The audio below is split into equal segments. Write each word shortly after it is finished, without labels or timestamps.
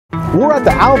We're at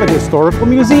the Alvin Historical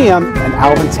Museum in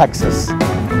Alvin, Texas.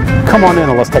 Come on in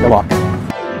and let's take a look.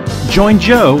 Join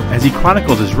Joe as he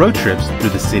chronicles his road trips through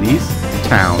the cities,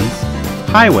 towns,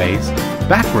 highways,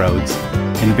 back roads,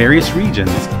 and various regions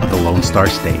of the Lone Star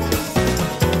State.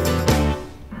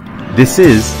 This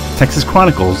is Texas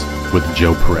Chronicles with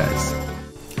Joe Perez.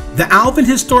 The Alvin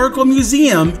Historical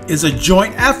Museum is a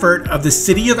joint effort of the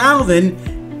City of Alvin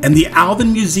and the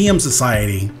Alvin Museum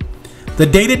Society. The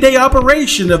day-to-day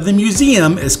operation of the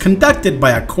museum is conducted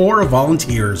by a corps of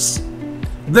volunteers.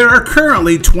 There are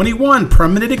currently 21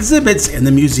 permanent exhibits in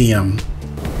the museum.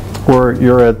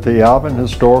 You're at the Alvin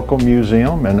Historical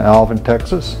Museum in Alvin,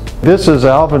 Texas. This is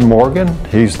Alvin Morgan.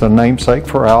 He's the namesake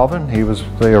for Alvin. He was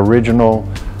the original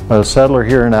settler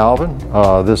here in Alvin.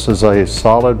 This is a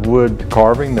solid wood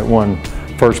carving that won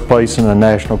first place in a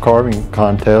national carving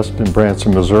contest in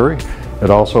Branson, Missouri. It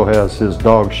also has his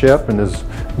dog Shep and his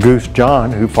goose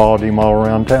John, who followed him all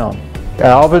around town.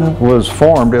 Alvin was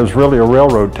formed, it was really a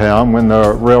railroad town when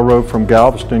the railroad from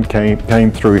Galveston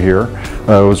came through here.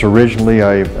 It was originally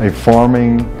a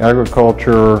farming,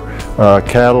 agriculture,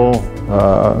 cattle,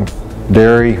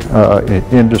 dairy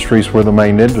industries were the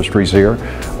main industries here,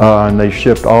 and they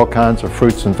shipped all kinds of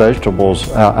fruits and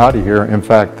vegetables out of here. In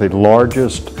fact, the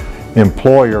largest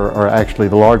employer, or actually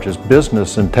the largest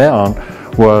business in town,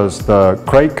 was the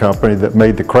crate company that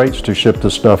made the crates to ship the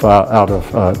stuff out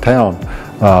of town.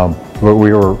 But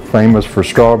we were famous for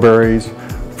strawberries,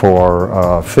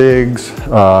 for figs,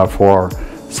 for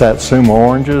Satsuma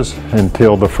oranges,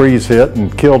 until the freeze hit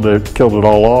and killed it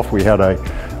all off. We had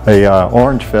a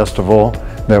orange festival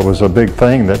that was a big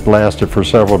thing that lasted for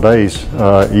several days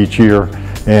each year,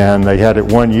 and they had it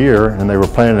one year and they were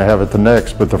planning to have it the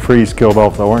next, but the freeze killed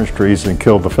off the orange trees and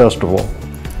killed the festival.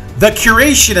 The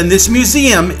curation in this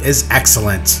museum is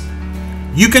excellent.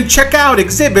 You can check out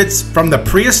exhibits from the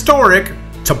prehistoric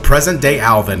to present-day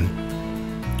Alvin.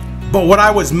 But what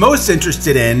I was most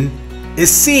interested in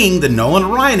is seeing the Nolan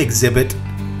Ryan exhibit,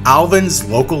 Alvin's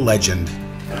Local Legend.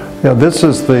 Yeah, this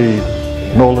is the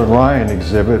Nolan Ryan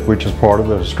exhibit, which is part of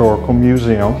the Historical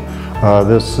Museum.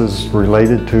 This is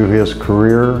related to his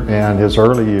career and his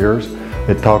early years.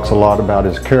 It talks a lot about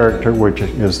his character, which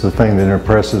is the thing that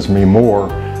impresses me more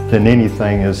than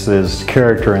anything, is his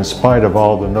character. In spite of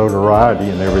all the notoriety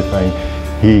and everything,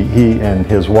 he and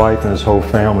his wife and his whole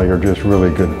family are just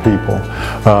really good people.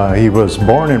 He was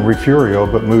born in Refugio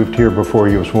but moved here before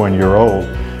he was 1 year old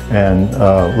and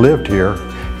lived here.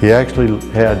 He actually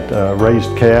had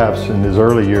raised calves in his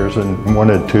early years and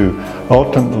wanted to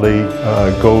ultimately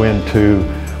go into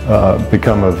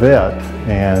become a vet,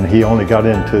 and he only got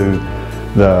into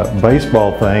the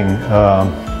baseball thing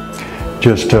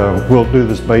we'll do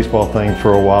this baseball thing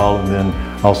for a while and then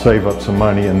I'll save up some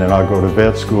money and then I'll go to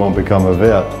vet school and become a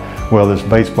vet. Well, this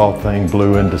baseball thing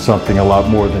blew into something a lot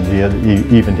more than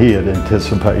even he had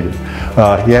anticipated.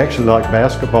 He actually liked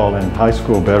basketball in high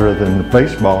school better than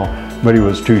baseball, but he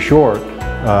was too short,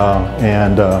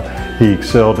 and he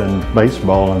excelled in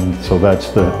baseball, and so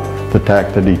that's the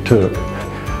tack that he took.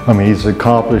 I mean, he's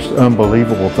accomplished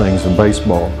unbelievable things in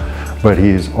baseball, but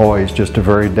he's always just a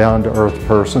very down-to-earth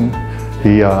person.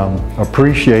 He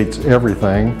appreciates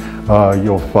everything.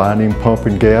 You'll find him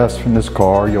pumping gas in his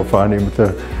car. You'll find him at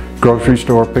the grocery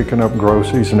store picking up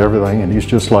groceries and everything, and he's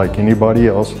just like anybody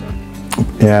else.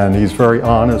 And he's very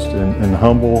honest and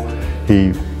humble.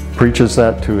 He preaches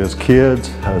that to his kids.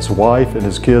 His wife and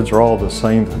his kids are all the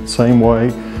same way.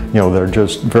 You know, they're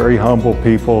just very humble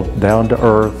people, down to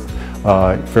earth,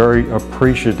 very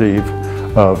appreciative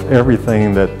of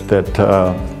everything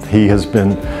that he has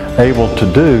been able to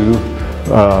do.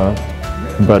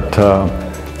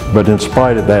 But in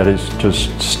spite of that, he's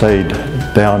just stayed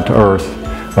down to earth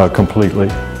completely.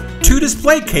 2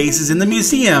 display cases in the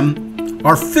museum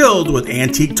are filled with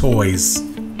antique toys.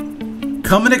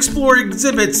 Come and explore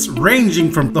exhibits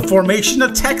ranging from the formation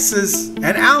of Texas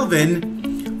and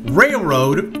Alvin,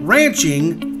 railroad,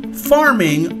 ranching,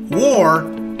 farming, war,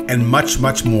 and much,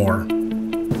 much more.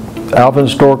 Alvin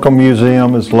Historical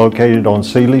Museum is located on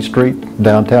Seeley Street,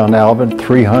 downtown Alvin,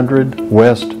 300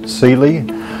 West Seeley.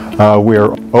 We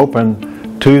are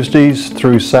open Tuesdays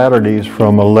through Saturdays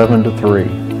from 11 to 3.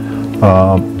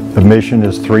 Admission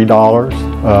is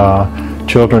 $3.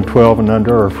 Children 12 and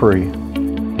under are free.